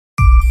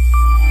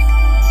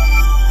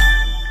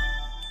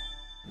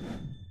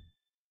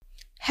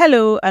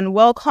Hello and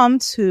welcome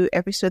to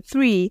episode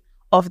 3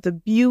 of the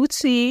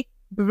Beauty,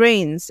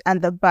 Brains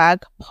and the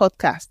Bag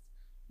podcast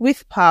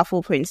with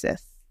Powerful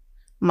Princess.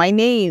 My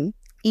name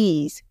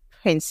is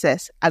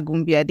Princess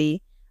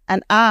Agumbiade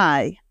and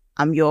I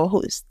am your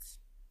host.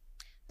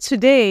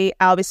 Today,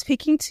 I'll be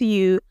speaking to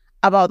you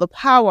about the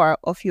power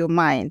of your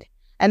mind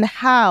and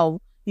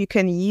how you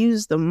can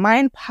use the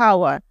mind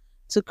power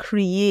to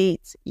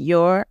create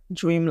your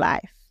dream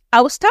life.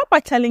 I will start by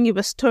telling you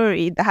a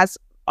story that has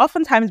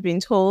oftentimes been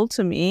told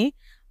to me,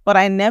 but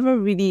I never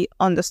really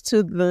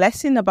understood the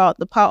lesson about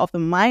the power of the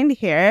mind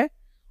here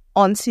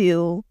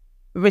until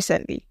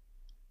recently.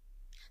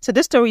 So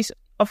this story is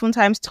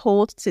oftentimes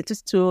told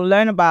to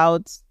learn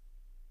about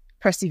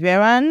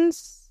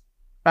perseverance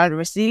and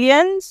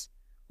resilience,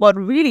 but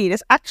really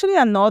there's actually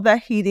another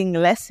hidden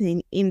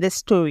lesson in this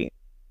story.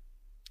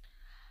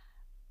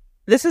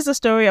 This is a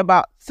story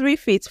about 3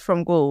 feet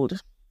from gold.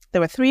 There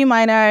were 3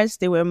 miners.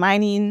 They were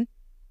mining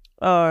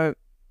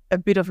a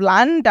bit of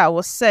land that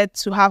was said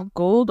to have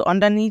gold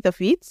underneath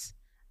of it.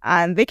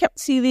 And they kept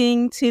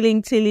tilling,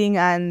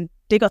 and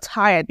they got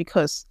tired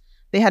because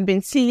they had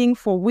been tilling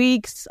for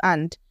weeks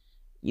and,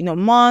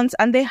 months,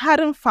 and they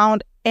hadn't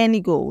found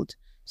any gold.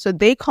 So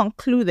they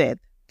concluded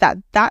that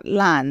that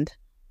land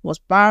was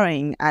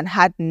barren and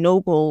had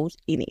no gold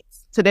in it.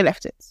 So they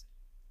left it.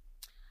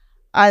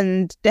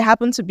 And there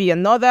happened to be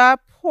another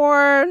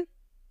poor,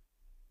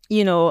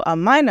 a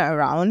miner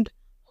around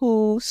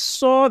who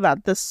saw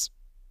that this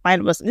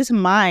mine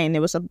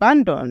was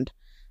abandoned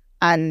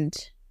and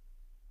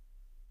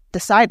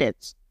decided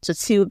to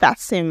till that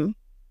same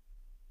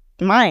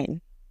mine.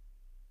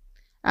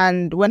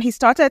 And when he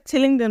started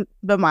tilling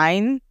the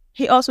mine,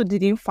 he also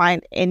didn't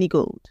find any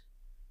gold.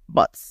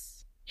 But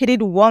he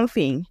did one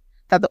thing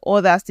that the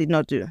others did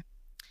not do.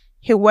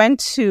 He went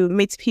to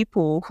meet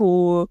people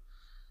who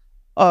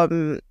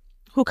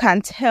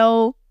can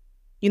tell,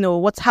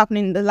 what's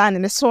happening in the land,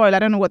 in the soil. I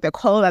don't know what they're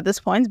called at this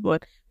point,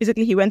 but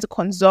basically he went to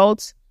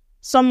consult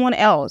someone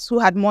else who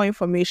had more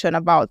information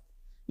about,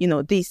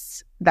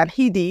 this than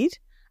he did.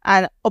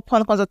 And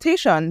upon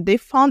consultation, they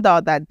found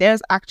out that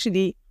there's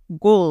actually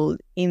gold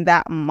in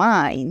that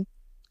mine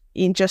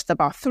in just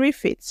about 3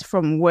 feet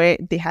from where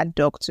they had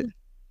dug to.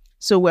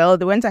 So,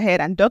 they went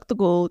ahead and dug the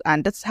gold,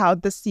 and that's how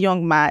this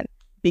young man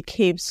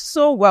became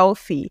so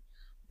wealthy,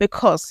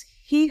 because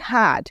he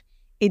had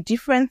a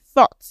different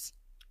thoughts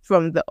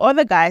from the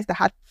other guys that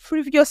had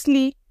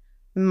previously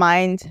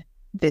mined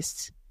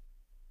this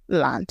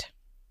land.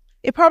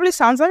 It probably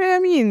sounds like,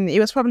 it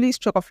was probably a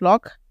stroke of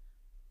luck,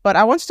 but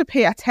I want you to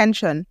pay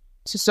attention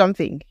to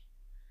something.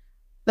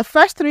 The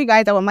first 3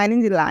 guys that were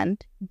mining the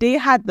land, they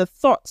had the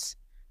thoughts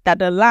that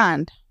the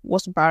land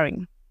was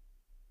barren.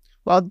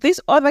 While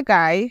this other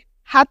guy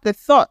had the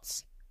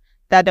thoughts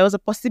that there was a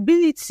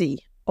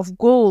possibility of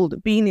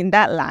gold being in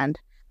that land,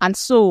 and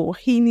so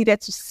he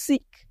needed to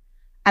seek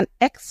an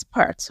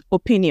expert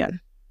opinion.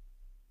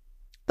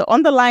 The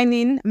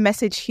underlying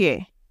message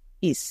here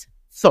is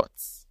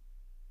thoughts.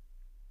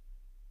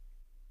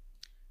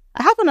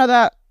 I have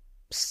another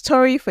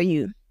story for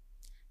you.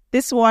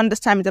 This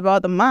time is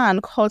about the man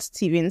called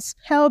Steven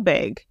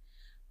Spielberg,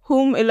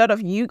 whom a lot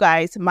of you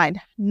guys might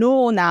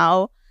know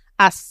now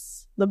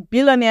as the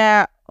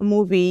billionaire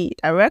movie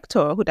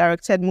director who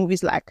directed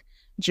movies like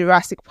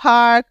Jurassic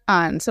Park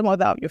and some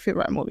other of your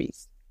favorite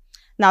movies.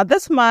 Now,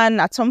 this man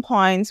at some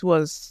point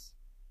was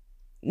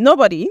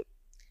nobody,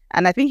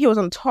 and I think he was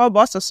on a tour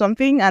bus or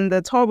something, and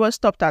the tour bus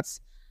stopped at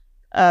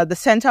the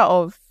center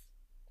of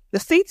the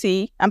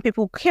city, and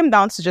people came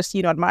down to just,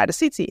 admire the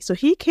city. So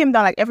he came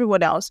down like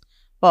everyone else,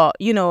 but,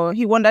 he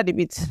wandered a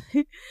bit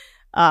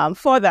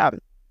further.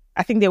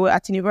 I think they were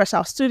at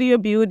Universal Studio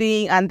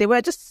building, and they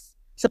were just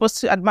supposed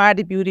to admire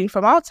the building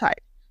from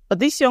outside. But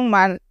this young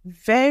man,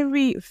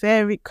 very,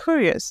 very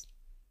curious,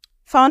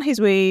 found his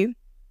way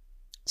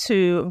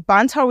to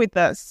banter with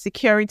the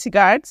security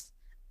guards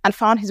and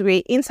found his way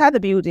inside the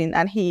building,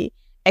 and he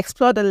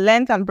explored the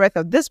length and breadth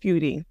of this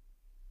building.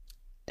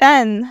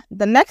 Then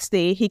the next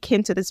day, he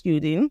came to this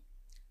building,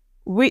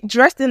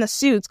 dressed in a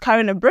suit,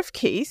 carrying a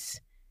briefcase.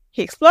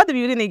 He explored the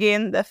building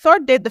again. The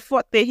 3rd day, the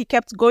 4th day, he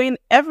kept going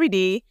every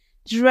day,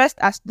 dressed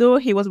as though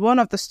he was one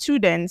of the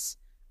students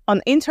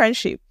on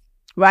internship,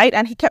 right?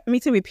 And he kept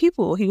meeting with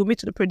people. He would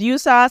meet with the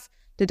producers,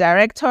 the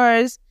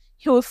directors.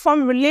 He would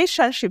form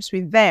relationships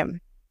with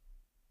them.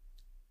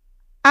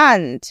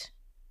 And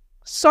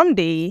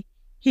someday,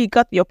 he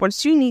got the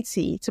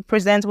opportunity to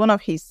present one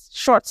of his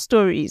short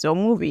stories or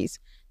movies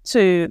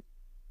to,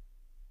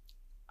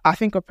 I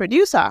think, a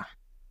producer.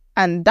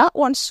 And that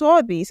one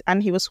saw this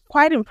and he was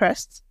quite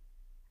impressed.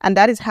 And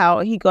that is how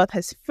he got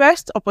his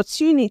first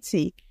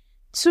opportunity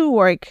to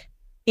work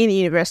in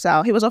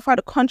Universal. He was offered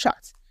a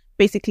contract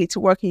basically to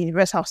work in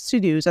Universal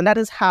Studios. And that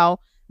is how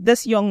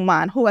this young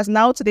man, who has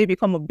now today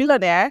become a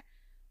billionaire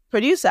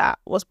producer,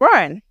 was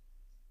born.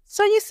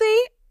 So you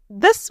see,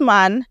 this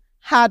man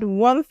had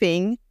one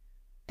thing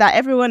that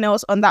everyone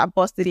else on that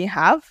bus didn't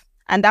have,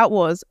 and that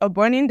was a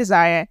burning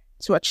desire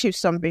to achieve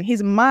something.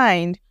 His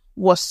mind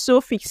was so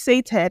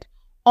fixated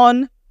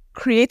on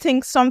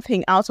creating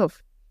something out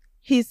of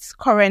his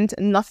current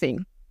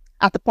nothing.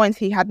 At the point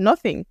he had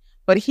nothing,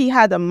 but he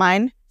had a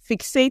mind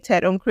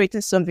fixated on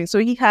creating something. So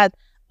he had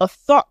a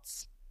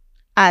thought,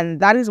 and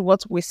that is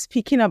what we're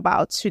speaking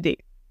about today.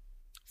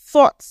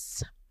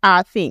 Thoughts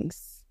are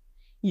things.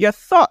 Your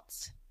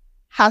thought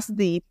has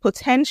the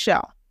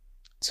potential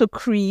to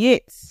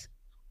create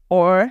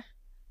or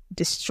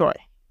destroy.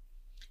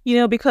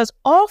 Because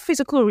all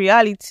physical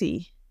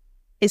reality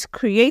is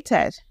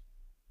created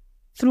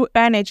through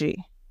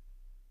energy,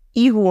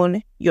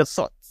 even your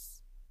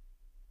thoughts.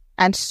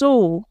 And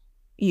so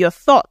your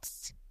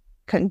thoughts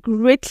can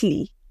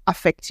greatly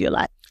affect your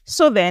life.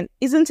 So then,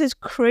 isn't it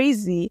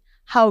crazy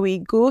how we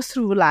go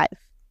through life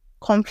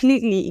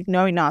completely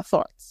ignoring our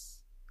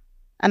thoughts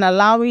and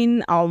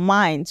allowing our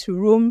mind to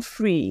roam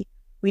free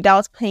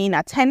without paying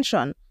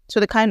attention to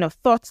the kind of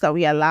thoughts that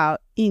we allow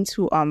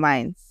into our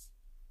minds?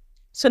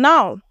 So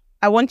now,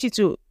 I want you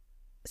to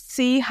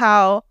see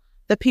how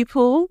the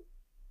people,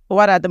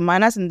 what are the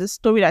manners in the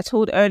story that I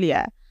told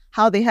earlier,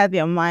 how they had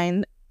their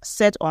mind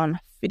set on,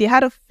 they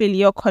had a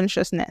failure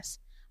consciousness.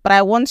 But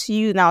I want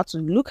you now to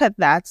look at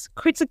that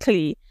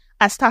critically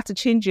and start to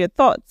change your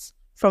thoughts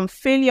from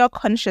failure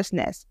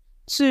consciousness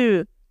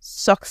to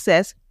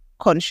success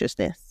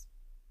consciousness.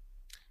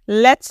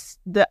 Let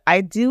the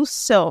ideal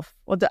self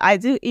or the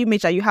ideal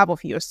image that you have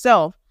of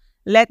yourself,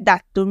 let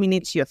that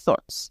dominate your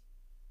thoughts.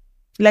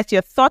 Let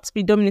your thoughts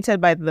be dominated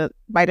by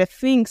the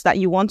things that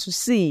you want to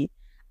see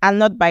and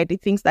not by the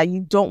things that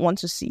you don't want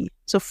to see.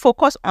 So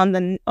focus on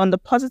the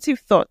positive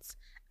thoughts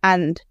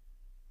and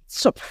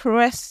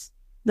suppress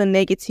the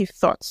negative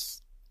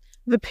thoughts.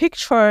 The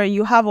picture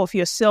you have of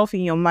yourself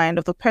in your mind,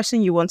 of the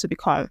person you want to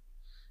become,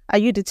 are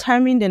you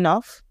determined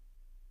enough?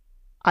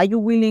 Are you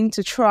willing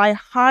to try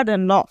hard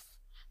enough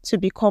to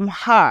become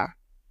her,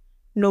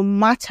 no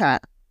matter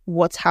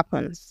what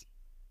happens?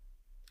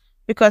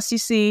 Because you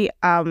see,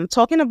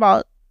 talking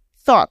about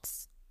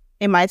thoughts,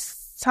 it might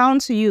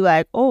sound to you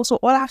like, oh, so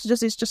all I have to do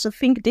is just to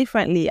think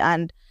differently,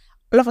 and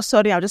all of a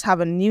sudden I'll just have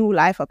a new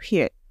life up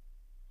here.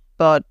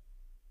 But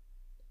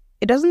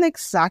it doesn't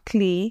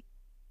exactly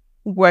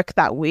work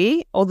that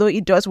way, although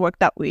it does work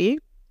that way.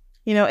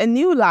 A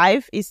new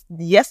life is,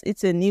 yes,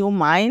 it's a new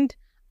mind.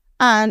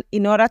 And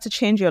in order to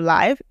change your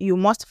life, you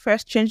must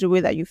first change the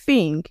way that you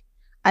think.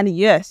 And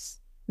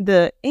yes,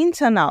 the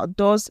internal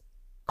does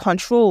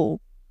control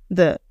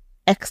the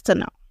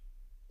external.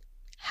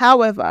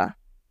 However,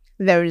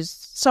 there is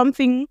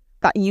something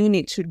that you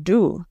need to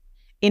do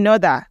in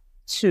order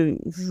to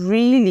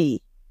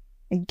really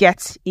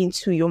get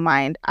into your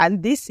mind.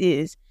 And this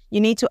is, you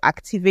need to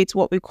activate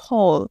what we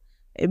call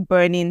a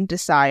burning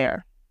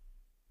desire.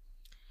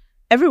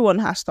 Everyone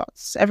has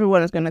thoughts.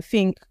 Everyone is going to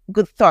think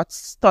good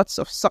thoughts, thoughts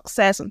of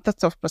success and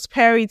thoughts of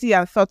prosperity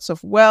and thoughts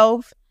of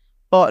wealth.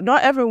 But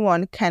not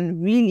everyone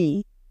can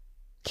really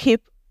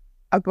keep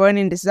a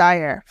burning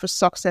desire for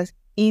success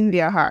in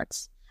their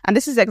hearts. And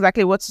this is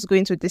exactly what is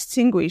going to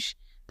distinguish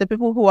the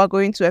people who are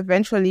going to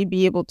eventually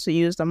be able to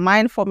use the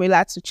mind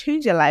formula to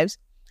change their lives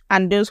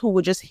and those who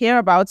will just hear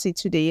about it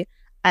today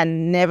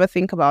and never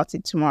think about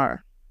it tomorrow.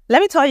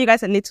 Let me tell you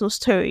guys a little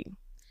story.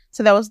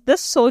 So there was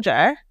this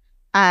soldier,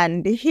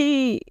 and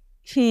he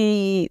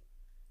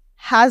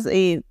has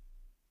a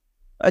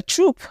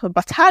troop, a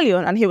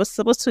battalion, and he was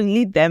supposed to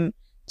lead them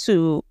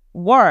to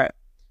war.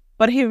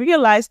 But he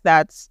realized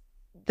that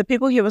the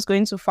people he was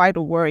going to fight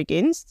a war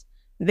against,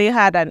 they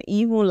had an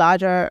even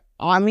larger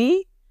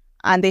army,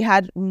 and they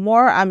had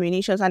more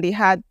ammunition, and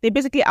they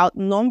basically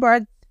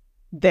outnumbered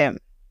them.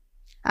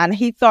 And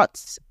he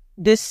thought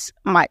this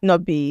might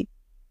not be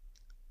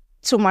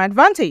to my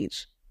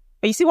advantage.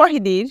 But you see what he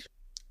did?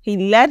 He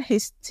led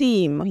his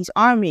team, his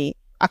army,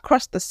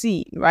 across the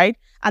sea, right?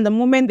 And the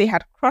moment they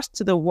had crossed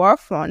to the war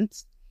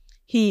front,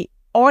 he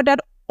ordered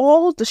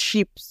all the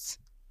ships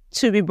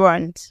to be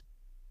burned.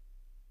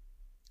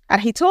 And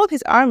he told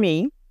his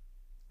army,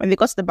 when they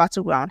got to the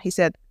battleground, he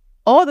said,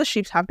 all the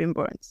ships have been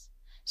burned.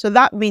 So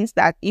that means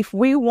that if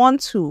we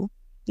want to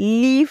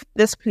leave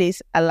this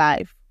place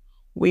alive,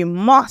 we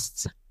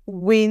must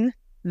win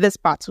this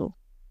battle.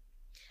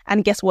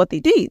 And guess what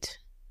they did?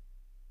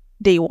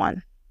 They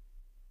won.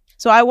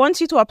 So I want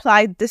you to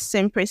apply this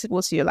same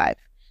principle to your life.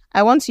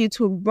 I want you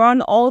to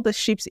burn all the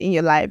ships in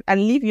your life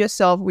and leave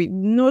yourself with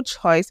no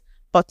choice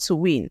but to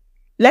win.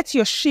 Let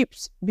your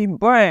ships be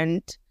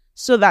burned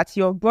so that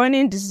your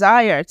burning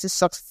desire to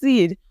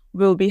succeed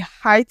will be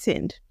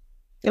heightened.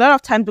 A lot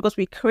of times, because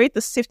we create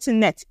the safety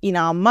net in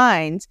our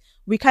minds,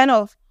 we kind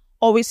of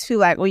always feel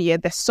like, oh yeah,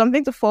 there's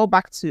something to fall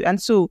back to.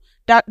 And so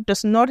that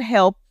does not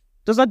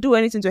do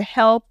anything to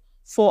help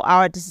for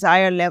our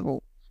desire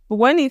level. But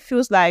when it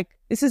feels like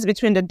this is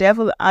between the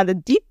devil and the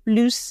deep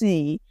blue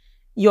sea,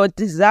 your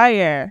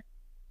desire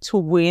to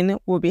win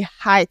will be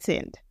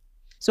heightened.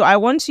 So I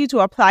want you to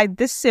apply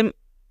this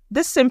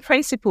same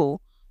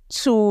principle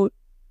to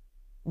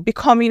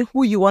becoming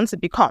who you want to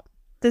become.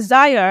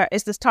 Desire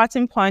is the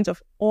starting point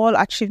of all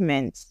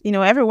achievements.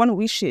 Everyone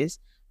wishes,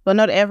 but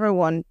not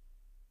everyone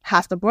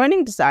has the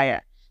burning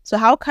desire. So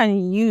how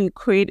can you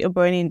create a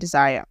burning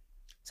desire?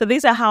 So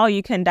these are how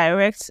you can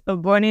direct a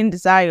burning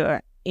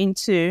desire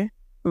into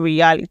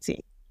reality.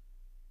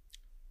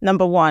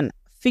 Number 1,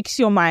 fix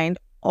your mind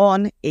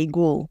on a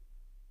goal.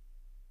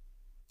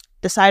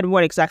 Decide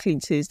what exactly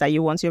it is that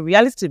you want your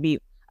reality to be.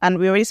 And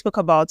we already spoke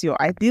about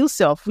your ideal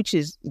self, which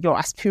is your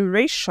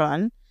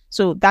aspiration.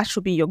 So that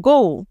should be your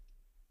goal.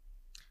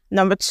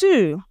 Number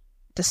 2,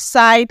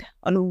 decide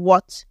on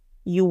what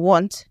you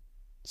want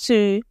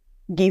to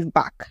give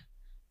back.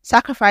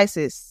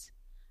 Sacrifices.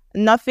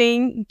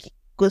 Nothing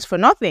goes for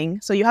nothing.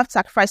 So you have to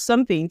sacrifice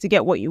something to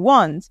get what you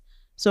want.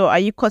 So are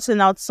you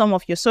cutting out some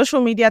of your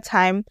social media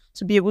time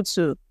to be able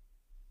to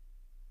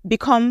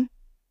become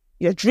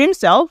your dream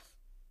self?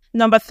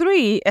 Number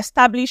 3,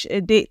 establish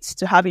a date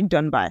to have it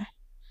done by.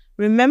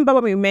 Remember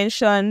when we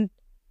mentioned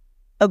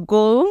a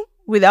goal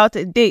without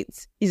a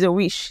date is a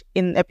wish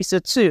in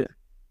episode 2.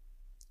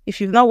 If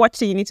you've not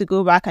watched it, you need to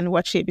go back and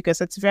watch it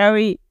because it's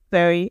very,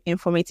 very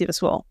informative as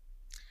well.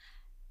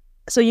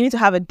 So you need to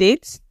have a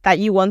date that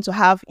you want to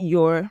have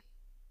your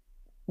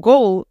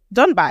goal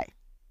done by.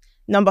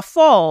 Number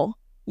 4,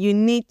 you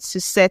need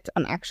to set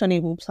an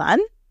actionable plan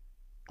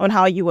on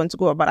how you want to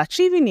go about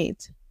achieving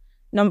it.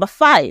 Number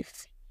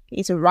 5, you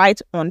need to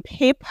write on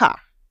paper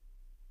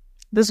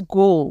this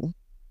goal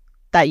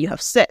that you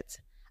have set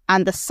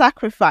and the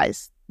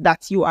sacrifice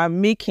that you are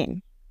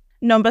making.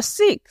 Number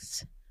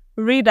 6,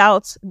 read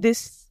out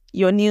this,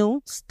 your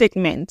new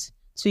statement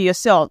to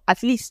yourself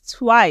at least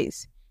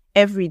twice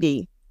every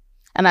day.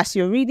 And as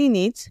you're reading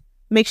it,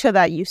 make sure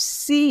that you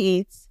see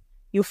it,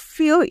 you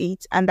feel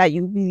it, and that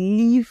you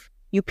believe,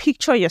 you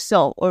picture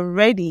yourself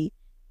already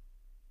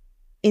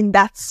in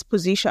that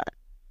position.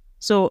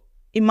 So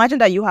imagine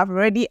that you have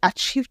already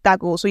achieved that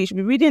goal. So you should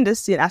be reading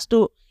this thing as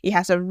though it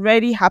has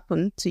already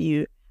happened to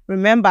you.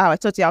 Remember how I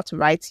taught you how to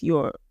write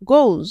your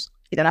goals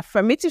in an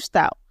affirmative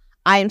style.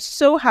 I am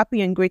so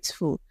happy and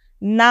grateful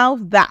now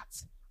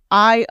that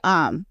I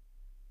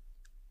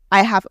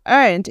have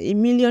earned $1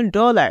 million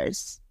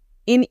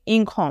in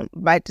income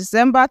by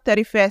December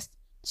 31st,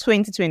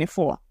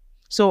 2024.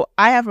 So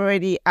I have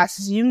already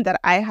assumed that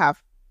I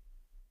have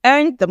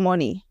earned the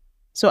money.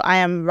 So I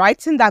am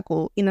writing that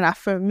goal in an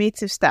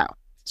affirmative style.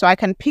 So I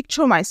can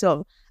picture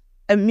myself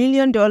 $1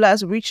 million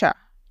richer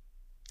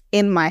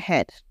in my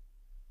head.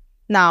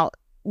 Now,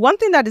 one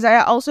thing that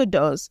desire also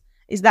does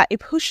is that it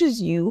pushes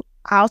you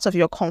out of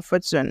your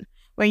comfort zone.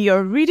 When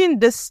you're reading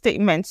this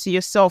statement to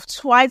yourself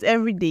twice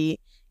every day,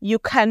 you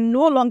can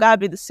no longer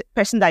be the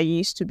person that you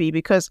used to be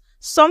because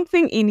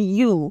something in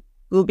you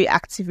will be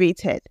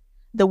activated.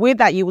 The way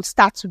that you would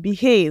start to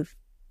behave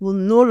will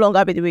no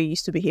longer be the way you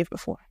used to behave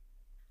before.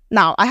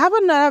 Now, I have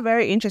another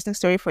very interesting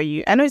story for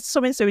you. I know it's so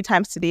many story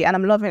times today and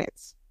I'm loving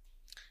it.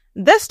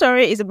 This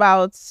story is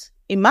about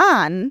a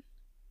man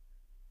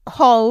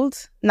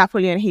called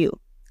Napoleon Hill,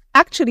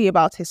 actually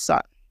about his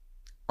son,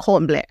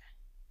 Colin Blair.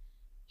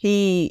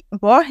 He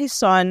bore his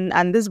son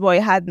and this boy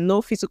had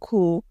no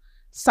physical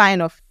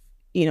sign of,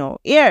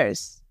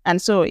 ears. And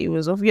so it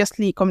was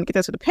obviously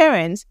communicated to the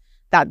parents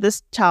that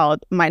this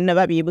child might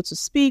never be able to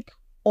speak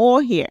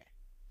or hear.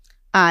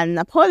 And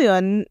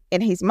Napoleon,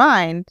 in his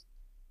mind,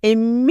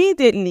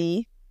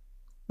 immediately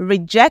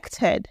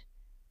rejected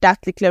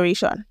that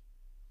declaration.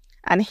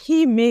 And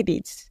he made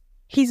it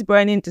his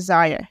burning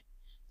desire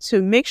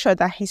to make sure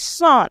that his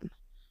son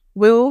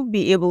will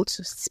be able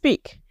to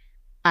speak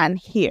and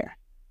hear.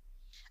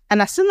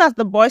 And as soon as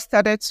the boy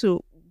started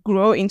to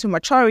grow into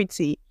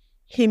maturity,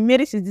 he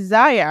made it his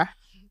desire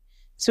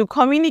to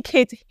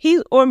communicate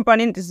his own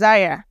burning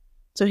desire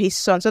to his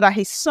son so that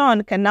his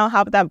son can now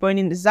have that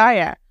burning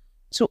desire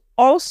to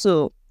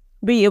also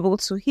be able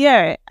to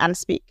hear and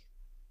speak.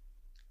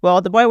 Well,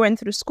 the boy went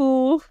through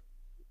school,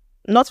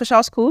 not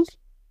special school,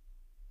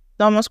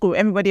 normal school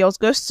everybody else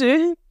goes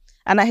to.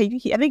 And I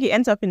think he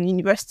ends up in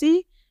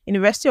University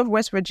of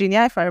West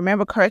Virginia, if I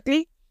remember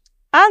correctly.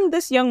 And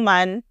this young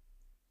man,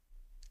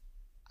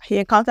 he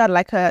encountered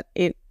like a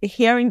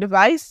hearing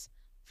device.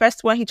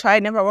 First one he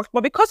tried never worked,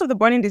 but because of the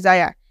burning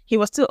desire, he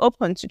was still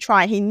open to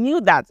try. He knew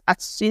that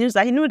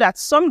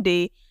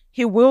someday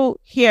he will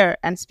hear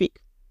and speak.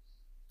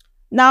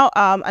 Now,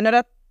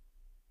 another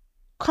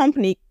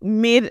company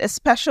made a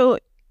special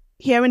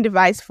hearing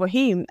device for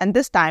him, and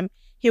this time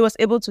he was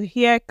able to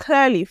hear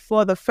clearly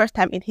for the first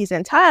time in his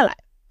entire life.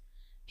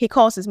 He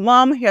calls his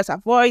mom, hears her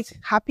voice,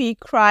 happy,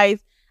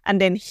 cries,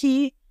 and then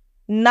he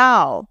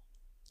now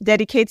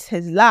dedicates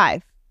his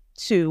life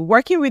to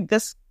working with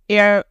this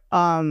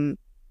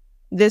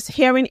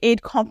hearing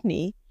aid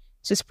company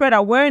to spread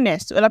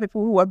awareness to other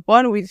people who were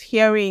born with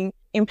hearing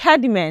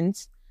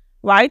impediments,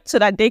 right? So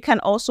that they can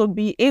also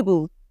be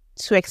able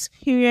to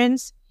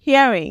experience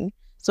hearing.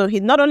 So he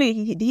not only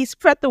he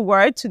spread the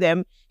word to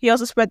them, he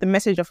also spread the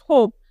message of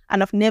hope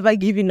and of never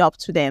giving up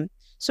to them.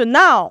 So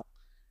now,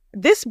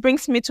 this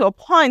brings me to a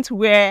point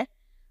where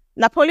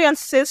Napoleon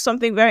says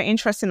something very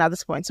interesting at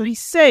this point. So he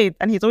said,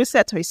 and he's always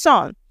said to his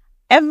son,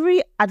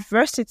 every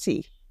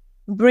adversity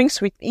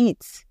brings with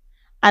it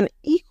an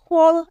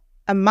equal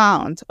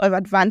amount of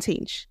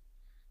advantage.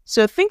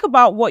 So think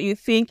about what you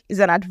think is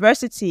an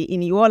adversity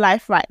in your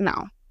life right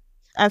now.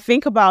 And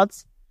think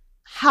about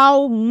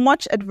how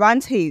much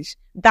advantage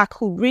that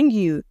could bring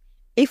you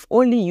if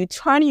only you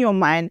turn your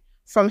mind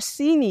from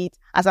seeing it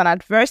as an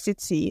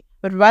adversity,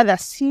 but rather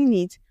seeing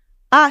it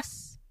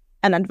as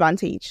an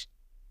advantage.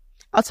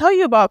 I'll tell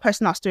you about a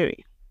personal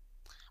story.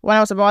 When I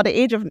was about the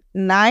age of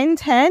 9,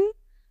 10,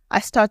 I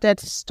started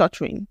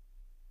stuttering.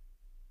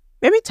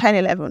 Maybe 10,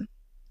 11,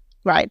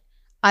 right?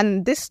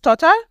 And this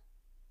stutter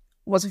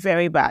was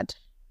very bad.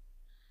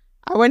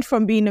 I went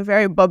from being a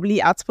very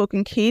bubbly,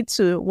 outspoken kid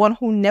to one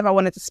who never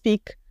wanted to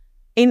speak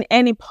in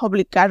any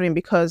public gathering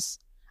because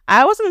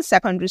I was in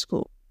secondary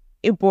school,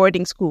 a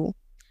boarding school.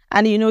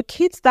 And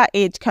kids that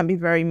age can be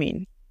very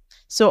mean.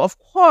 So of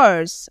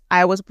course,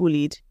 I was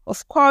bullied.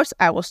 Of course,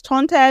 I was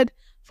taunted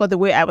for the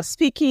way I was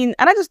speaking.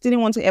 And I just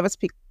didn't want to ever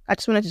speak. I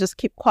just wanted to just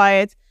keep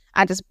quiet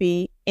and just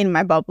be in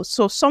my bubble.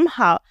 So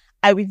somehow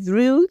I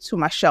withdrew to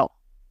my shell.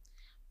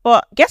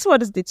 But guess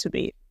what this did to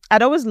me?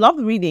 I'd always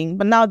loved reading,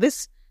 but now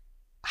this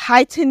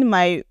heightened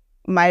my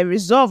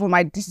resolve or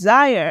my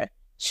desire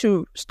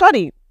to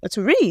study or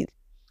to read.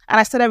 And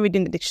I started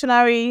reading the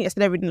dictionary. I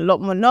started reading a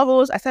lot more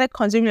novels. I started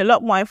consuming a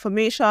lot more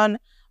information.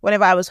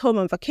 Whenever I was home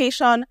on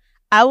vacation,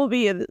 I would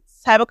be at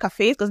cyber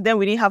cafes because then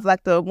we didn't have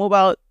like the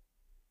mobile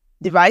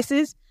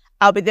devices.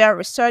 I'll be there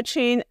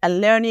researching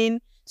and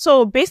learning.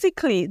 So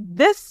basically,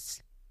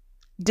 this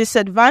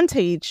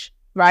disadvantage,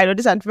 right, or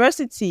this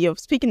adversity of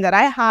speaking that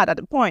I had at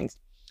the point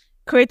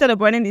created a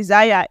burning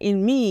desire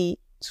in me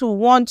to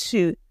want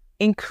to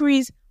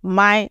increase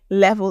my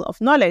level of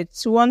knowledge,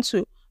 to want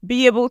to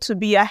be able to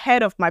be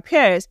ahead of my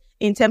peers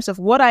in terms of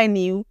what I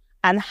knew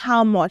and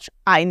how much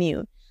I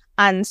knew.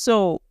 And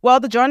so,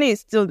 well, the journey is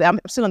still there. I'm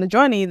still on the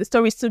journey. The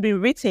story is still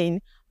being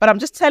written. But I'm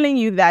just telling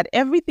you that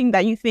everything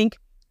that you think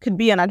could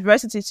be an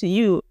adversity to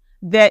you,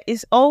 there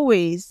is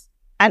always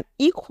an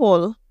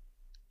equal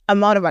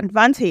amount of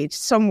advantage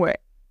somewhere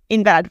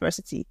in that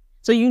adversity.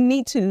 So you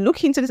need to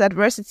look into this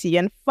adversity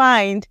and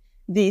find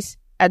this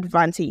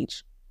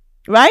advantage,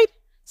 right?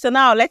 So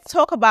now let's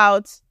talk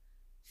about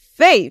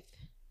faith,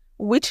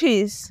 which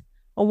is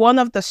one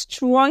of the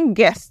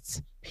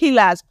strongest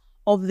pillars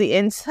of the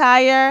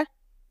entire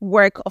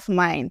work of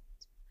mine.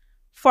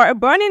 For a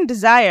burning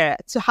desire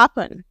to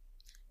happen,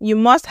 you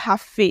must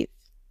have faith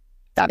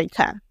that it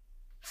can.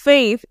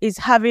 Faith is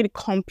having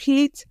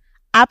complete,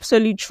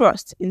 absolute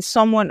trust in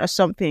someone or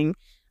something.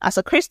 As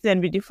a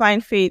Christian, we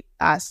define faith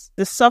as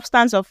the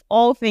substance of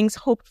all things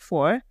hoped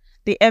for,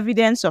 the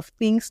evidence of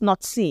things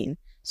not seen.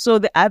 So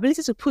the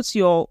ability to put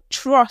your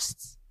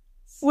trust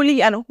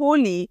fully and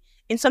wholly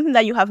in something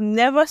that you have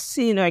never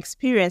seen or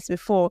experienced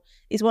before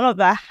is one of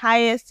the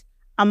highest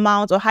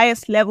amounts or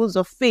highest levels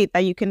of faith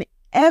that you can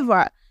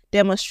ever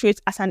demonstrate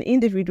as an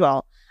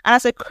individual. And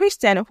as a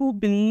Christian who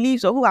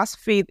believes or who has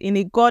faith in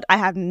a God I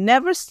have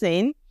never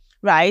seen,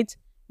 right?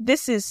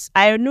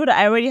 I know that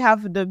I already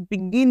have the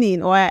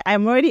beginning, or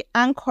I'm already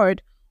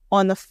anchored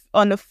on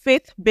a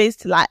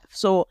faith-based life.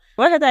 So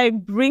why don't I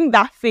bring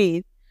that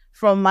faith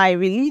from my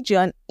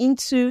religion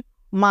into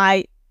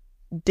my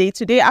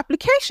day-to-day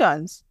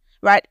applications,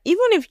 right?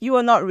 Even if you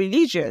are not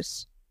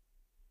religious,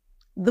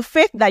 the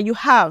faith that you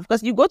have,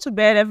 because you go to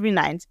bed every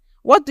night,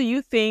 what do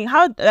you think?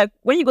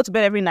 When you go to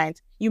bed every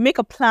night, you make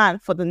a plan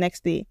for the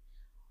next day.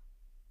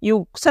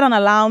 You set an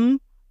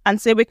alarm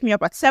and say, wake me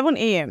up at 7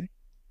 a.m.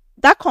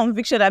 That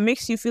conviction that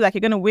makes you feel like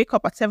you're going to wake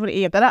up at 7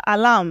 a.m., that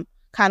alarm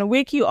can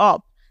wake you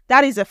up.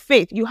 That is a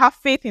faith. You have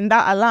faith in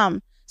that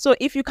alarm. So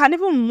if you can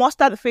even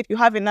muster the faith you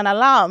have in an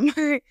alarm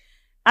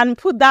and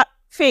put that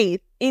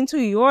faith into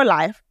your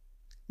life,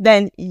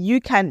 then you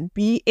can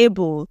be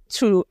able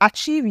to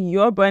achieve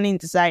your burning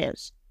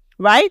desires,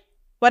 right?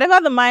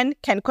 Whatever the mind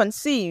can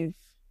conceive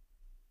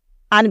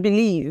and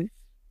believe,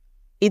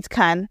 it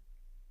can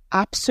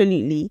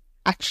absolutely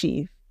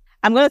achieve.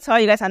 I'm going to tell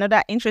you guys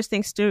another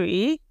interesting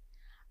story.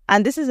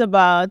 And this is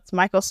about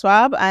Michael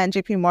Schwab and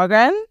JP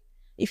Morgan.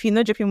 If you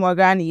know JP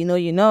Morgan, you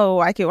know.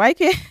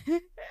 YK.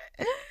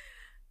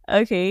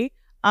 Okay.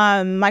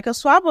 Michael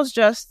Schwab was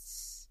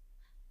just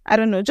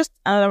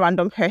another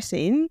random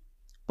person.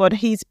 But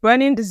his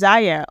burning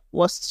desire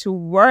was to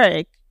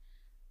work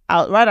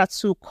out, rather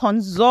to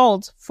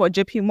consult for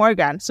JP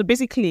Morgan. So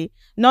basically,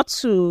 not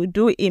to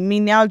do a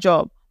menial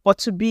job, but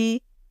to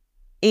be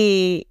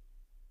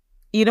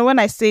when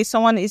I say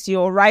someone is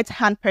your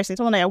right-hand person,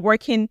 someone that you're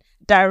working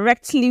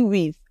directly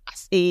with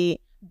as a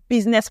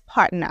business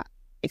partner.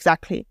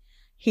 Exactly.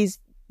 His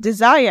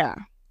desire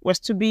was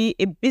to be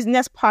a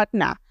business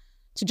partner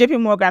to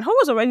JP Morgan, who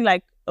was already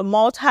like a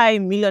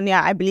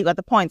multi-millionaire, I believe, at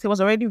the point. He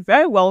was already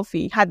very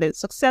wealthy, had a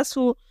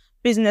successful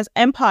business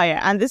empire.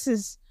 And this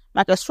is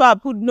Michael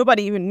Schwab, who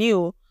nobody even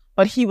knew,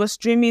 but he was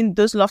dreaming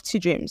those lofty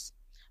dreams.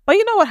 But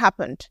you know what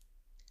happened?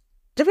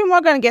 JP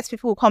Morgan gets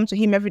people who come to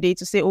him every day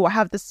to say, oh, I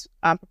have this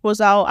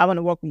proposal. I want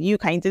to work with you.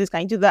 Can you do this?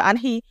 Can you do that? And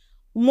he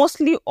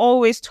mostly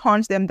always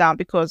turns them down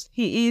because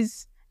he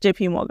is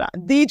JP Morgan,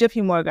 the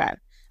JP Morgan.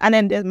 And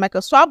then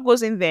Michael Schwab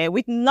goes in there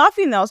with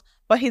nothing else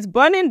but his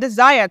burning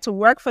desire to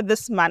work for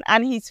this man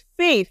and his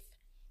faith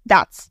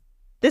that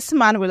this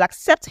man will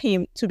accept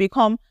him to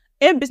become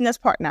a business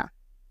partner.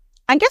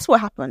 And guess what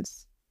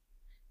happens?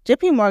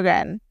 JP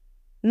Morgan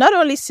not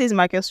only sees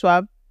Michael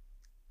Schwab,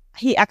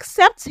 he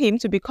accepts him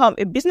to become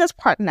a business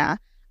partner,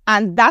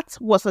 and that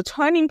was a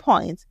turning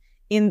point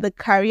in the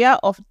career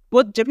of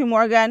both JP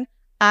Morgan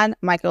and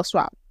Michael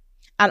Schwab.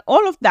 And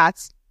all of that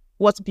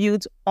was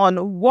built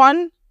on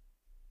one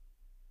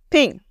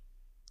thing: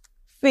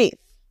 faith.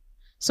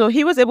 So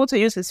he was able to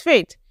use his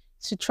faith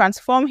to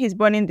transform his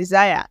burning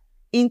desire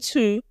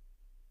into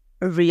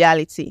a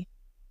reality.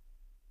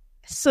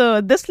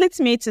 So this leads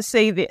me to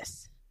say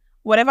this: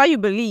 whatever you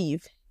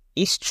believe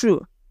is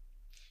true.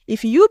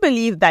 If you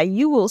believe that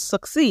you will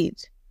succeed,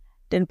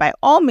 then by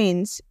all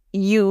means,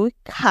 you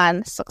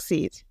can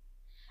succeed.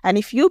 And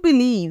if you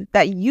believe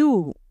that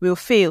you will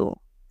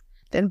fail,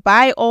 then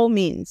by all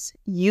means,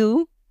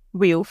 you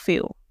will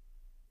fail.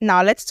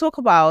 Now let's talk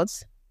about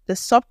the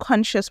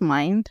subconscious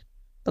mind,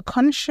 the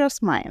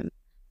conscious mind,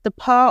 the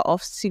power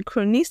of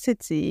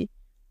synchronicity,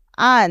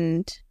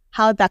 and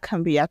how that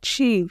can be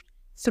achieved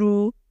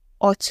through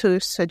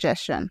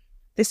autosuggestion.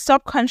 The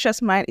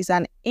subconscious mind is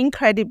an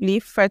incredibly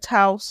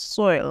fertile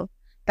soil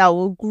that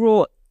will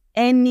grow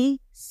any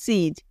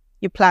seed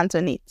you plant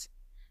on it.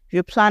 If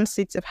you plant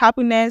seeds of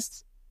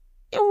happiness,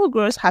 it will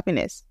grow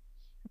happiness.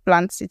 If you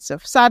plant seeds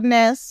of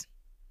sadness,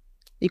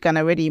 you can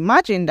already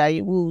imagine that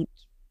it will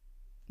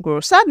grow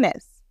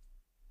sadness.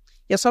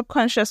 Your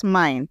subconscious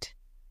mind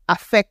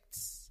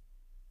affects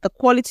the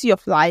quality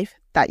of life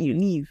that you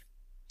live.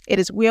 It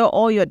is where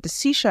all your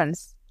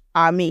decisions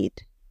are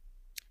made.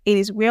 It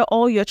is where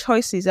all your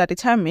choices are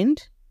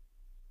determined,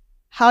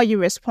 how you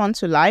respond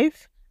to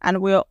life,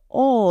 and where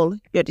all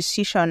your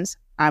decisions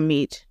are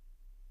made.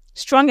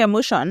 Strong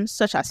emotions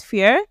such as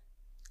fear,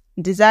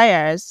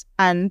 desires,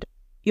 and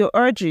your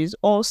urges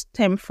all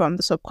stem from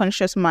the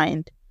subconscious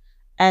mind,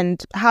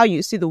 and how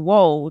you see the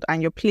world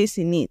and your place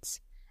in it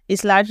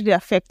is largely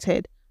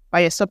affected by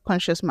your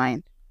subconscious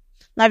mind.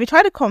 Now, if you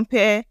try to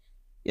compare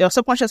your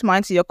subconscious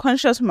mind to your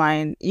conscious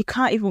mind, you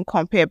can't even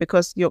compare,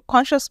 because your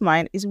conscious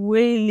mind is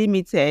way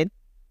limited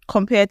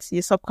compared to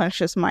your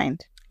subconscious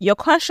mind. Your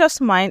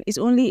conscious mind is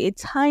only a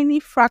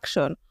tiny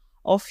fraction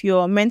of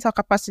your mental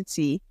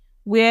capacity,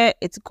 where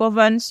it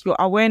governs your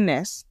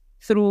awareness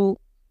through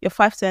your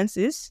five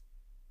senses: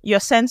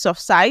 your sense of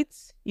sight,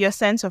 your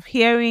sense of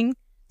hearing,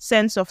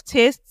 sense of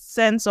taste,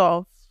 sense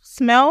of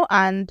smell,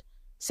 and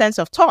sense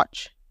of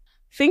touch.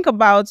 Think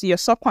about your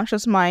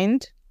subconscious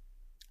mind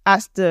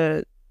as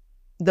the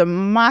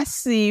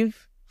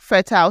massive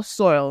fertile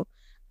soil,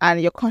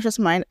 and your conscious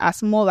mind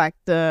as more like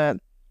the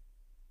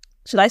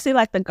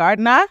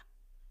gardener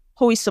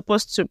who is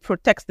supposed to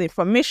protect the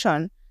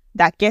information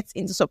that gets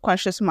into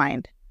subconscious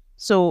mind.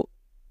 So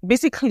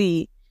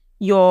basically,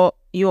 your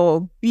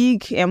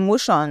big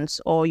emotions,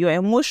 or your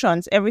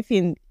emotions,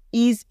 everything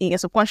is in your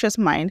subconscious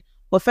mind.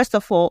 But first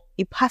of all,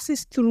 it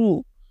passes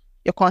through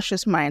your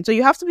conscious mind. So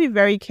you have to be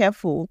very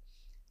careful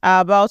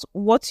about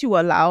what you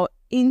allow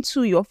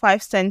into your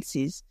five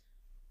senses: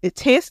 the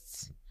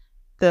taste,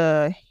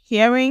 the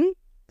hearing,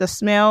 the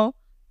smell,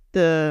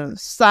 the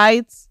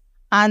sight,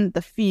 and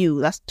the feel,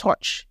 that's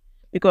touch.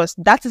 Because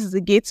that is the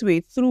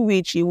gateway through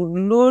which you will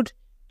load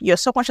your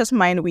subconscious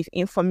mind with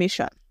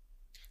information.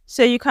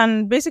 So you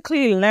can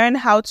basically learn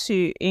how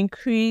to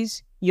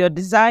increase your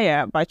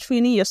desire by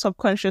training your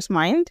subconscious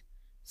mind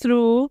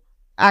through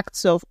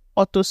acts of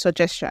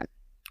autosuggestion,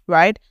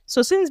 right?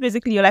 So since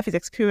basically your life is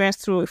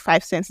experienced through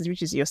five senses,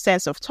 which is your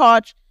sense of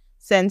touch,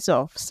 sense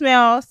of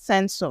smell,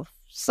 sense of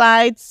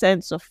sight,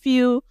 sense of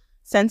feel,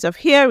 sense of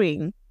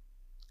hearing,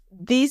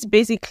 these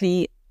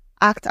basically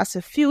act as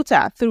a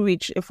filter through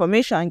which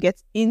information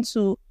gets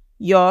into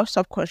your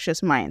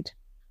subconscious mind.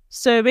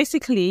 So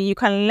basically, you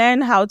can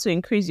learn how to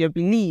increase your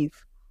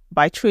belief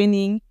by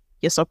training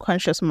your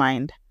subconscious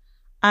mind.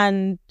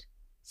 And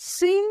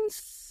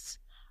since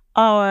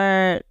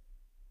our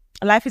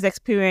life is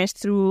experienced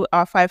through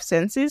our five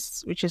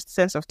senses, which is the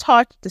sense of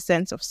touch, the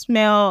sense of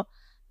smell,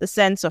 the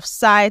sense of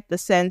sight, the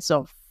sense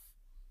of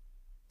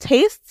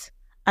taste,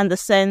 and the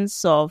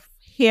sense of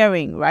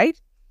hearing, right?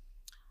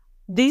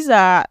 These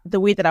are the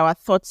way that our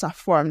thoughts are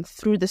formed,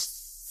 through the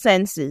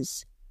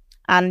senses.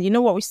 And you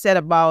know what we said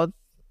about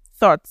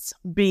thoughts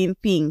being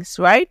things,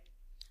 right?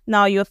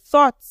 Now, your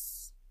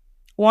thoughts,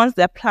 once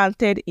they're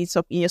planted in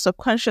your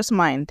subconscious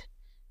mind,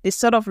 they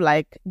sort of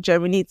like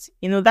germinate.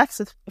 You know,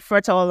 that's a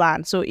fertile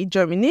land. So it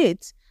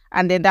germinates,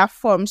 and then that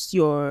forms a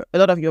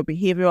lot of your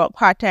behavioral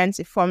patterns.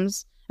 It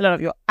forms a lot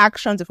of your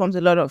actions. It forms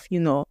a lot of,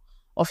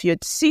 of your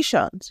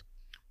decisions.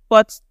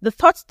 But the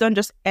thoughts don't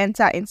just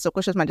enter into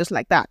subconscious mind just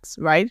like that,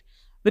 right?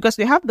 Because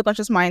we have the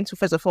conscious mind to,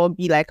 first of all,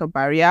 be like a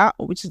barrier,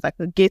 which is like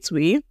a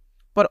gateway.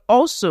 But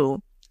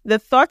also, the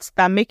thoughts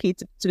that make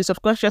it to the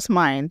subconscious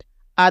mind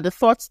are the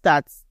thoughts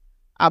that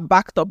are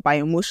backed up by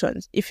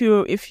emotions. If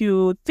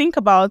you think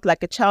about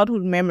like a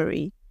childhood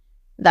memory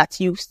that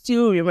you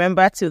still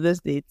remember till this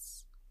date,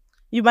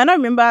 you might not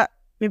remember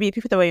maybe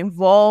people that were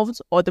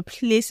involved or the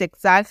place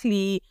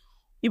exactly.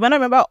 You might not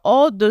remember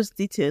all those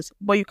details,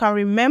 but you can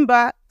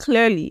remember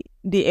clearly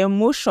the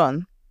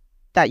emotion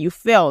that you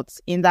felt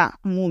in that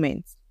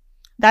moment.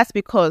 That's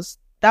because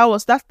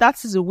that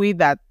is the way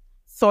that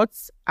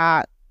thoughts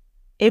are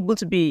able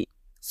to be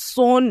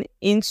sewn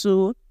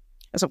into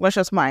your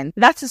subconscious mind.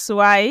 That is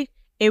why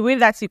a way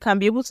that you can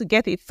be able to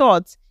get a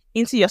thought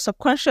into your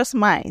subconscious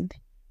mind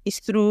is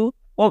through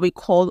what we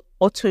call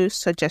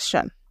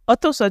autosuggestion.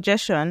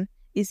 Autosuggestion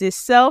is a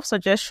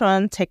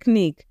self-suggestion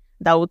technique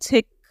that will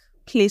take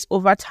place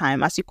over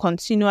time as you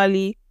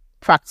continually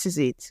practice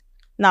it.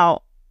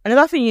 Now,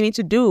 another thing you need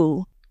to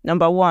do,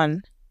 number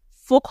one,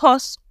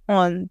 focus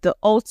on the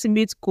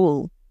ultimate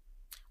goal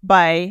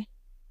by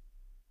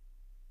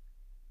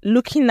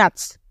looking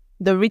at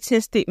the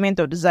written statement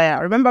of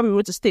desire. Remember, we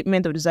wrote a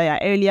statement of desire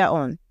earlier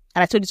on,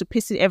 and I told you to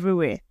paste it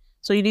everywhere.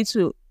 So you need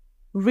to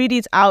read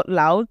it out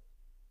loud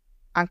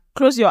and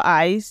close your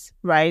eyes,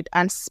 right,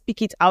 and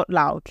speak it out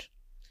loud.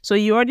 So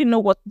you already know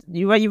what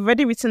you've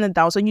already written it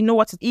down, so you know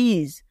what it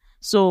is.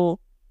 So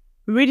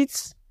read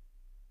it,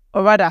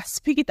 or rather,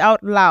 speak it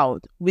out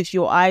loud with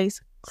your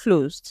eyes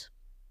closed.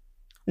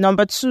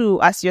 Number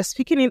two, as you're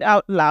speaking it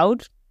out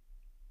loud,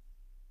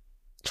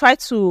 try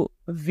to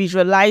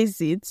visualize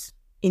it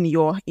in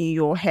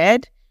your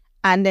head,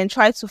 and then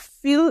try to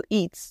feel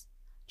it.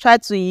 Try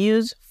to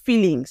use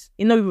feelings.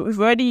 We've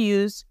already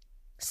used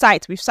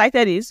sight. We've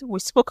cited it.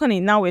 We've spoken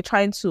it. Now we're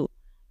trying to,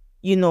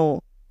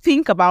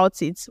 think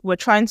about it. We're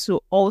trying to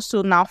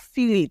also now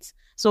feel it.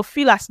 So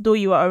feel as though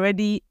you are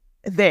already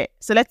there.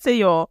 So let's say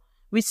your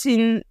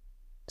written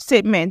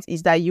statement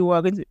is that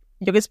you're going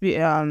to be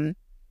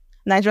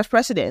Nigeria's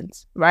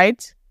president,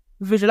 right?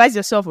 Visualize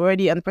yourself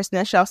already on the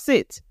presidential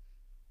seat.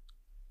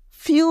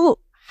 Feel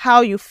how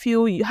you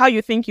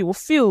think you will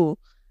feel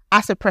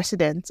as a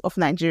president of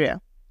Nigeria,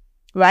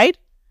 right?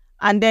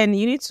 And then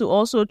you need to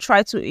also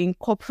try to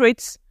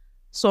incorporate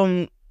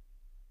some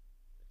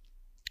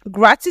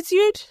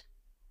gratitude.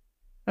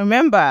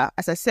 Remember,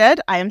 as I said,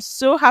 I am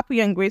so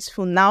happy and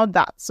grateful now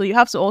that. So you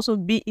have to also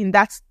be in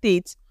that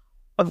state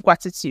of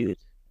gratitude.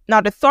 Now,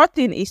 the third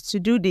thing is to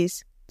do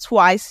this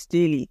twice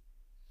daily.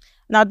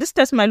 Now, this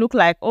test might look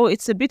like,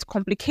 it's a bit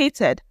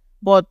complicated,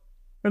 but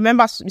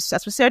remember, as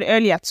we said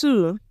earlier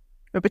too,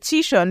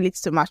 repetition leads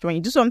to mastery. When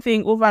you do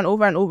something over and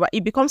over and over,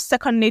 it becomes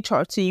second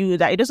nature to you,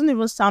 that it doesn't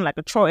even sound like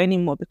a chore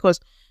anymore, because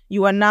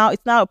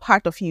it's now a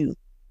part of you,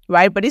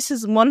 right? But this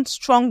is one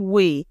strong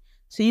way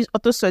to use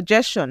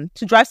autosuggestion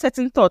to drive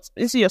certain thoughts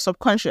into your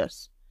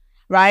subconscious,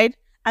 right?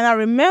 And I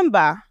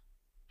remember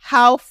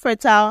how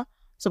fertile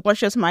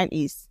subconscious mind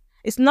is.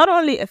 It's not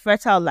only a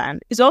fertile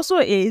land, it's also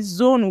a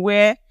zone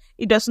where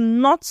it does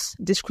not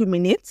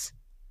discriminate.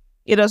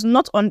 It does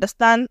not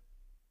understand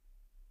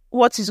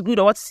what is good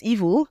or what is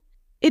evil.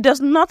 It does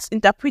not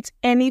interpret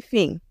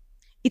anything.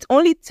 It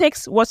only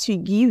takes what you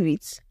give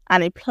it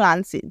and it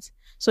plants it.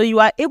 So you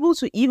are able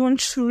to even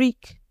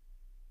trick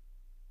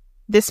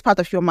this part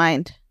of your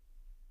mind.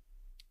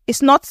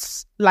 It's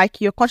not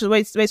like your conscious where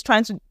it's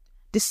trying to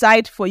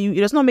decide for you. It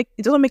doesn't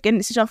make any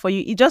decision for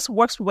you. It just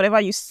works with whatever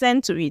you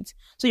send to it.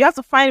 So you have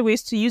to find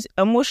ways to use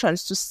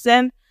emotions to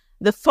send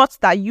the thoughts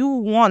that you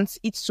want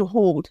it to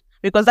hold,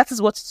 because that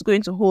is what it's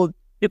going to hold,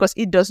 because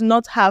it does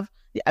not have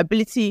the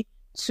ability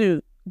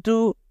to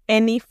do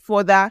any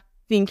further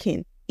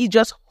thinking. It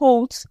just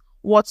holds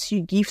what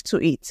you give to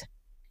it.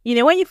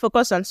 When you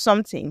focus on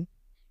something,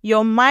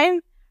 your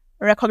mind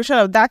recognition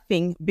of that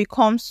thing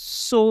becomes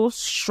so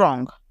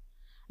strong.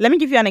 Let me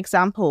give you an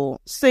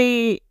example.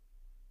 Say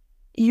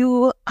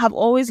you have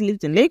always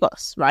lived in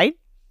Lagos, right?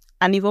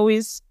 And you've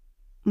always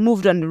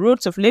moved on the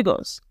roads of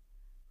Lagos.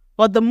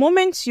 But the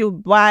moment you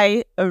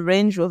buy a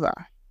Range Rover,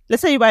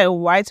 let's say you buy a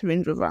white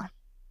Range Rover,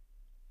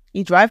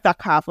 you drive that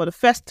car for the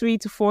first 3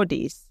 to 4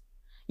 days,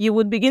 you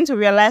would begin to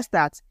realize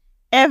that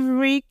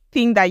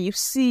everything that you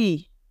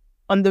see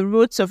on the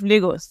roads of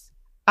Lagos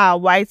are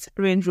white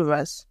Range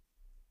Rovers.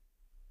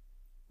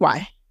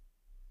 Why?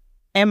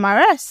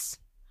 MRS,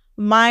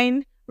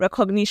 Mind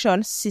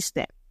Recognition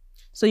System.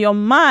 So your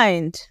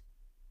mind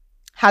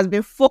has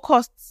been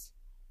focused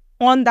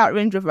on that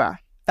Range Rover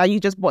that you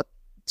just bought.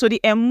 So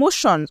the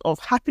emotions of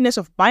happiness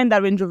of buying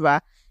that Range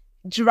Rover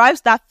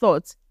drives that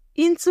thought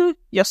into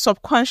your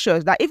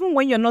subconscious, that even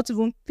when you're not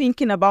even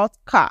thinking about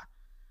car,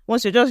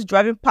 once you're just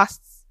driving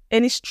past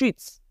any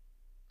streets,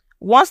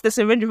 once there's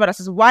a Range Rover that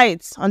is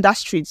white on that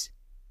street,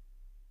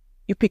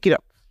 you pick it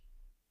up.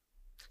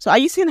 So are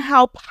you seeing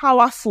how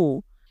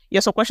powerful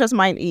your subconscious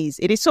mind is?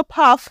 It is so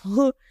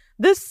powerful.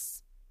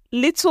 This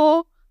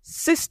little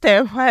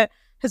system has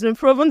been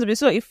proven to be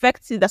so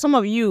effective that some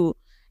of you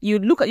do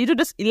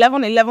this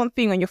 11:11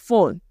 thing on your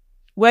phone,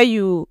 where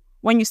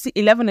when you see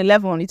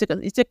 11:11, you take a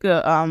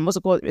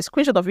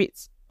screenshot of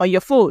it on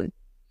your phone,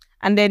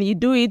 and then you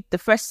do it the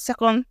first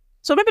second.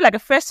 So maybe like the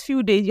first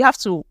few days, you have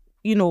to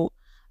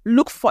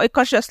look for it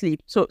consciously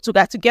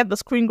to get the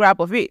screen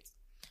grab of it.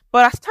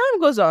 But as time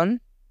goes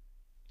on,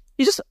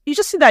 you just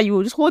see that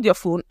you just hold your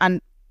phone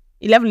and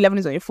 11:11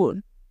 is on your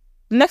phone.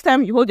 The next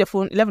time you hold your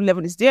phone,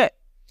 11:11 is there.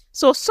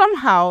 So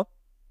somehow,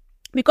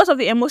 because of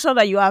the emotion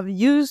that you have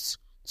used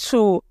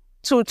to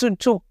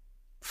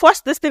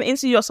force this thing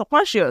into your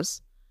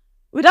subconscious,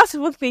 without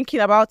even thinking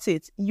about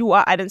it, you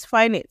are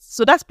identifying it.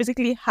 So that's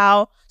basically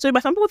how. So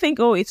some people think,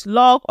 it's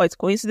luck or it's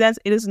coincidence.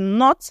 It is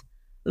not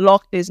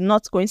luck is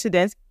not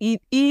coincidence.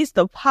 It is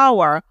the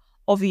power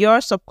of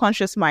your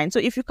subconscious mind. So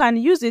if you can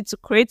use it to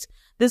create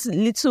this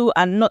little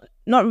and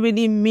not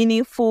really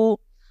meaningful,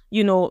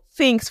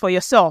 things for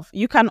yourself,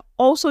 you can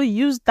also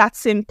use that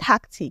same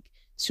tactic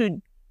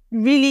to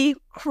really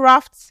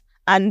craft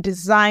and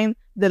design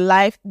the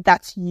life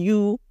that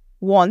you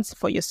want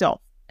for yourself.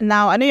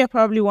 Now, I know you're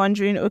probably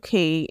wondering,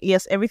 okay,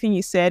 yes, everything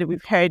you said,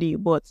 we've heard you,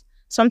 but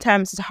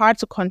sometimes it's hard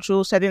to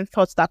control certain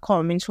thoughts that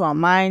come into our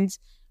minds.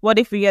 What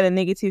if we get a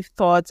negative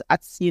thought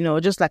at,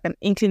 just like an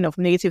inkling of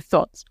negative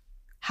thoughts?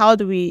 How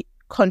do we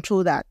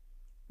control that?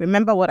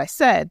 Remember what I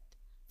said.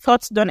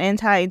 Thoughts don't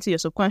enter into your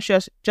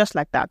subconscious just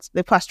like that.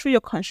 They pass through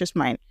your conscious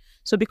mind.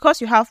 So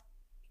because you have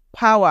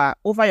power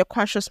over your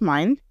conscious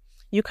mind,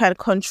 you can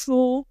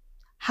control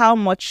how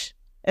much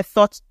a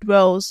thought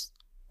dwells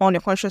on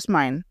your conscious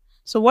mind.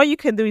 So what you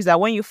can do is that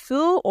when you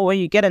feel or when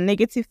you get a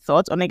negative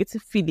thought or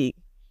negative feeling,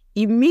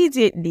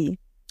 immediately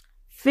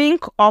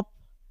think up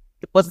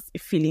a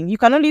positive feeling. You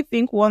can only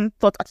think one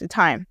thought at a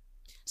time.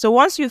 So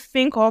once you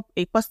think up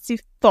a positive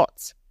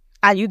thought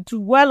and you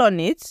dwell on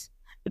it,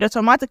 it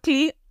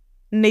automatically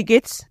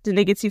negates the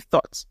negative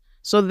thought.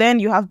 So then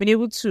you have been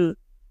able to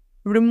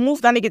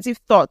remove that negative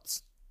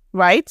thought,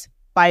 right?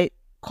 By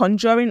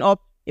conjuring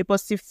up a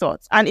positive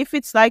thought. And if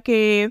it's like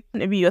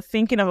maybe you're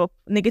thinking of a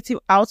negative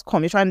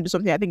outcome, you're trying to do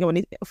something, I think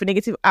of a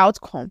negative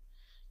outcome,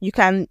 you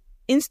can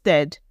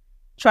instead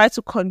try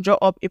to conjure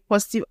up a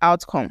positive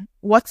outcome.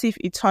 What if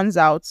it turns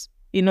out,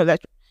 that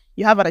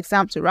you have an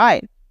exam to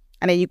write,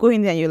 and then you go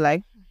in there and you're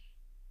like,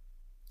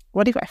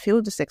 what if I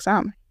fail this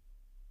exam?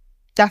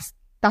 That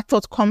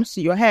thought comes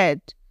to your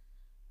head.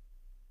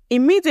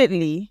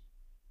 Immediately,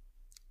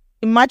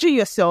 imagine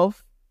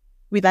yourself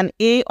with an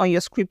A on your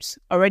script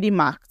already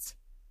marked.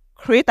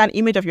 Create an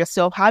image of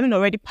yourself having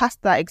already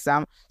passed that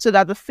exam, so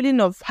that the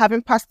feeling of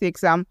having passed the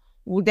exam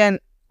will then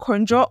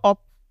conjure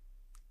up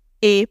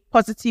a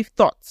positive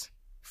thought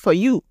for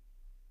you.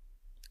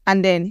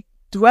 And then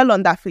dwell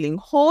on that feeling.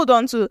 Hold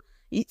on to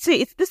it.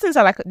 See, these things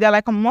they're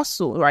like a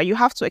muscle, right? You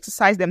have to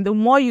exercise them. The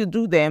more you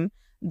do them,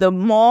 the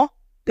more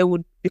they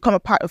would become a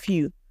part of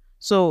you.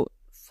 So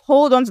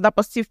hold on to that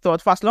positive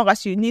thought for as long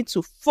as you need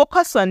to.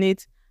 Focus on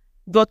it,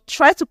 but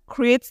try to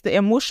create the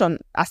emotion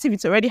as if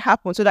it's already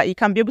happened, so that you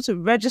can be able to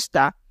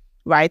register,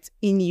 right,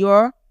 in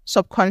your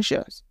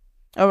subconscious.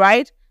 All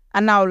right.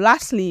 And now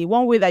lastly,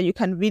 one way that you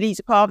can really use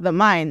the power of the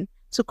mind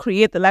to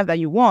create the life that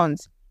you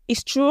want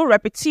is through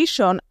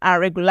repetition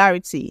and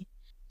regularity.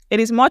 It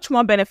is much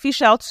more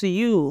beneficial to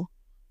you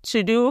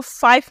to do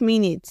 5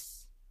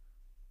 minutes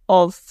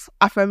of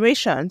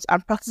affirmations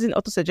and practicing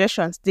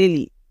autosuggestions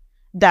daily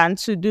than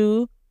to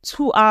do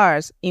 2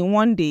 hours in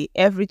one day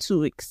every 2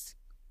 weeks.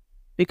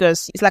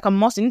 Because it's like a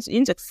muscle. You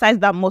need to exercise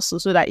that muscle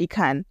so that it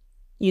can,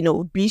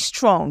 be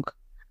strong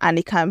and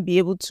it can be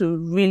able to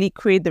really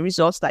create the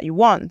results that you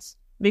want.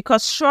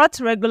 Because short,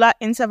 regular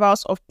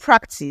intervals of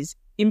practice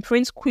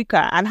imprint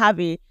quicker and have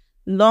a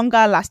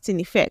longer lasting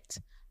effect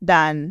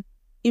than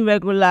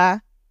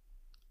irregular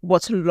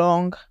but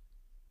long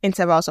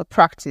intervals of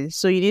practice.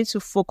 So you need to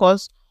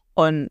focus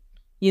on,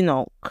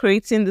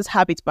 creating this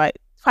habit by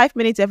 5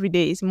 minutes every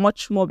day is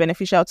much more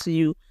beneficial to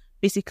you,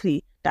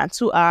 basically, than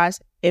 2 hours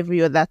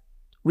every other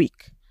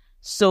week.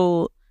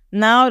 So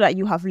now that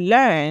you have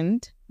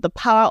learned the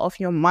power of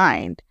your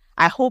mind,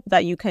 I hope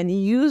that you can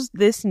use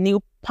this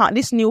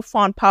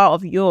newfound power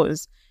of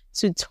yours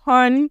to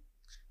turn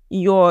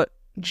your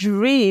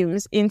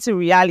dreams into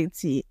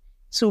reality,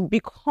 to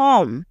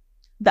become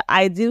the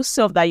ideal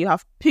self that you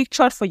have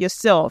pictured for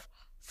yourself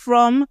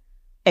from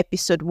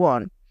episode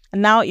 1.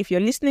 And now, if you're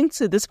listening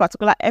to this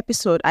particular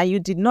episode and you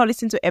did not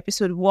listen to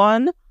episode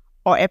 1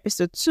 or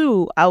episode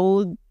 2, I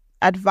will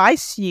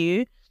advise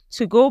you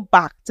to go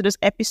back to those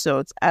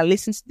episodes and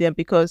listen to them,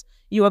 because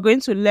you are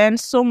going to learn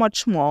so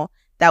much more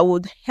that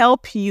would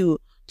help you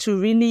to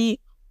really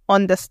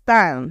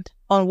understand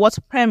on what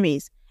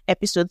premise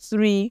episode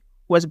 3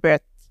 was birthed.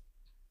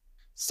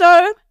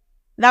 So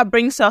that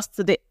brings us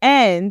to the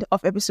end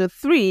of episode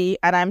 3,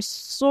 and I'm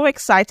so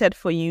excited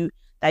for you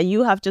that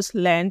you have just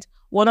learned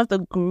one of the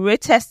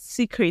greatest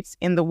secrets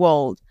in the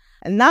world.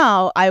 And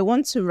now I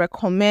want to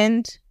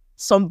recommend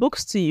some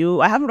books to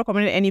you. I haven't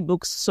recommended any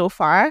books so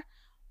far,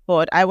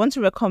 but I want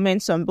to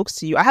recommend some books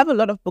to you. I have a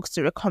lot of books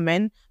to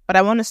recommend, but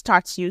I want to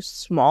start you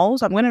small.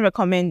 So I'm going to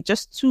recommend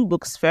just 2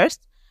 books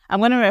first. I'm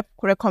going to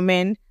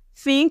recommend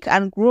Think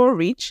and Grow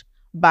Rich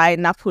by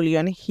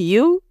Napoleon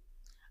Hill.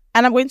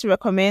 And I'm going to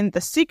recommend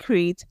The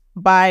Secret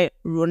by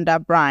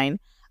Rhonda Byrne.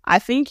 I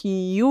think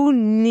you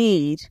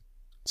need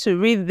to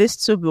read these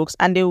 2 books,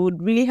 and they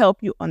would really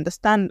help you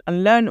understand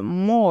and learn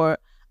more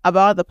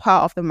about the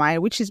power of the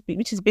mind, which is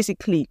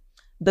basically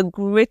the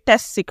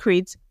greatest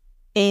secret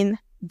in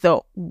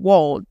the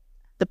world,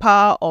 the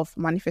power of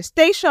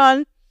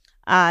manifestation.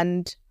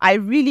 And I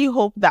really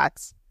hope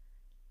that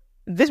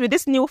with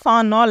this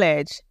newfound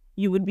knowledge,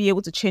 you would be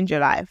able to change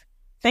your life.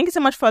 Thank you so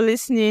much for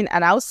listening,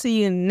 and I'll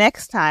see you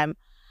next time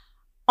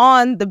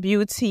on the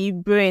Beauty,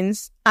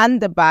 Brains,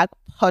 and the Bag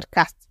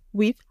podcast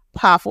with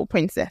Powerful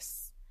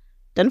Princess.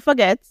 Don't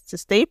forget to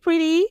stay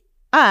pretty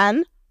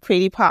and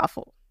pretty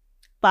powerful.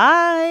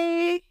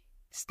 Bye.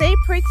 Stay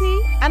pretty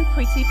and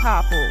pretty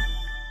powerful.